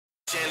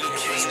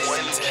was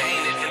one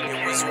day,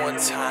 it was one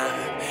time.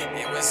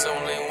 It was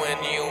only when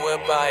you were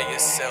by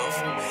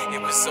yourself.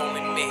 It was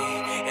only me,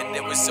 and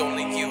it was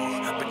only you.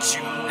 But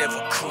you never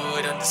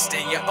could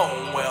understand your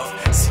own wealth.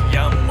 See,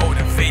 I'm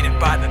motivated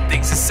by the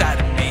things inside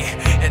of me.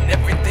 And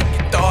everything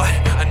you thought,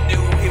 I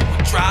knew it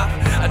would drop.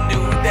 I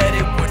knew that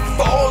it would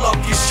fall off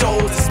your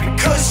shoulders.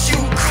 Because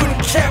you couldn't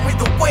carry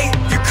the weight.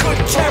 You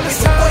couldn't carry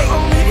the weight.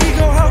 Only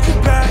ego held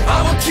you back.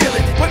 I'ma kill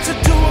it. What to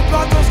do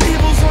about those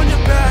evils on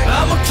your back?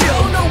 I'ma kill it.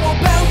 I don't know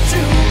about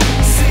you.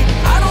 See,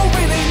 I don't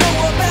really know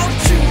about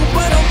you,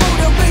 but I'm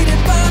motivated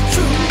by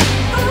truth.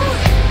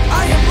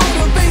 I am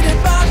motivated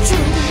by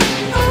truth.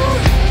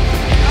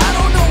 I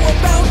don't know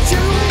about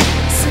you.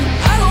 See,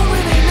 I don't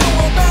really know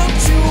about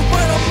you,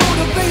 but I'm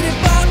motivated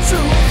by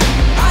truth.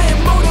 I am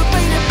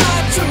motivated by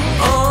truth.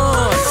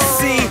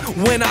 See,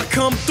 when I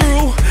come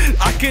through,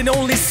 I can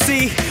only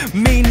see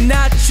me,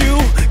 not you.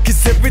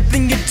 Cause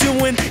everything you're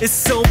doing is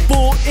so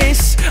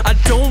foolish. I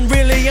don't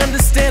really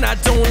understand, I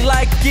don't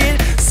like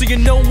it. So you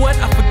know what,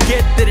 I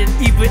forget that it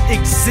even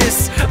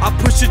exists. I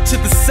push it to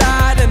the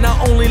side and I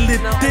only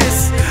live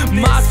this.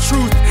 My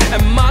truth,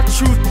 and my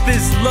truth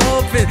is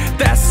love. And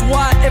that's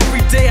why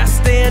every day I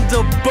stand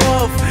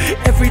above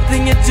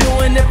everything you're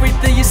doing,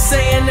 everything you're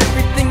saying,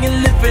 everything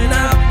you're living.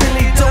 I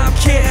really don't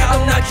care,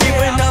 I'm not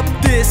giving up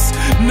this.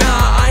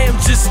 Nah, I am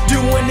just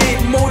doing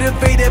it,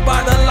 motivated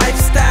by the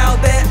lifestyle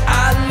that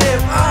I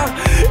live.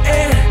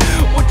 And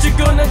what you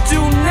gonna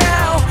do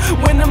now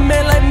when a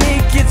man like me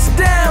gets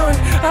down?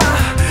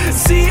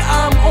 See,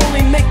 I'm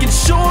only making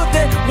sure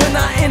that when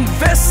I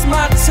invest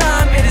my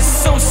time, it is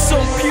so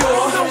pure.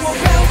 I don't know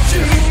about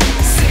you.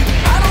 See,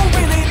 I don't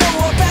really know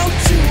about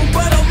you,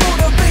 but I'm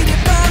motivated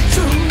by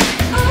truth.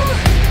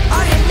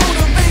 I am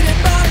motivated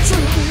by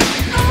truth.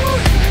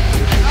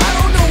 I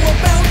don't know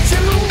about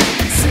you.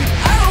 See,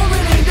 I don't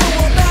really know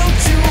about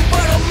you,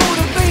 but I'm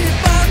motivated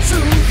by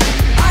truth.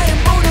 I am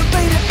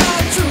motivated by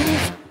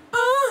truth.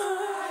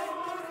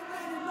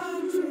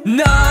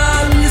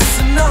 Nah,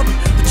 listen up.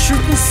 The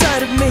truth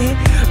inside of me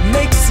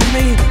makes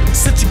me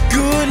such a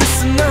good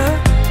listener.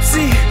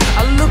 See,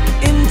 I look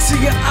into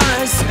your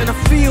eyes and I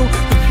feel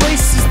the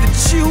places that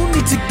you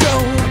need to go.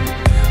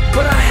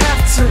 But I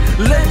have to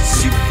let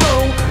you go.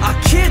 I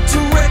can't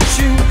direct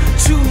you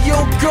to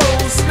your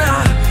goals.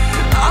 Nah,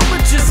 I'ma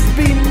just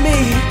be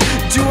me,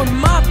 doing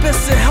my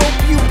best to help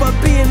you by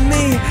being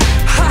me.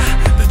 Ha,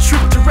 the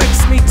truth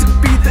directs me to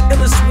be the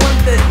illest one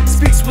that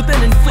speaks with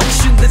an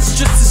inflection that's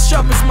just as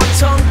sharp as my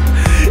tongue.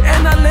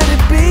 And I let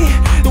it be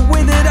the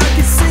way that I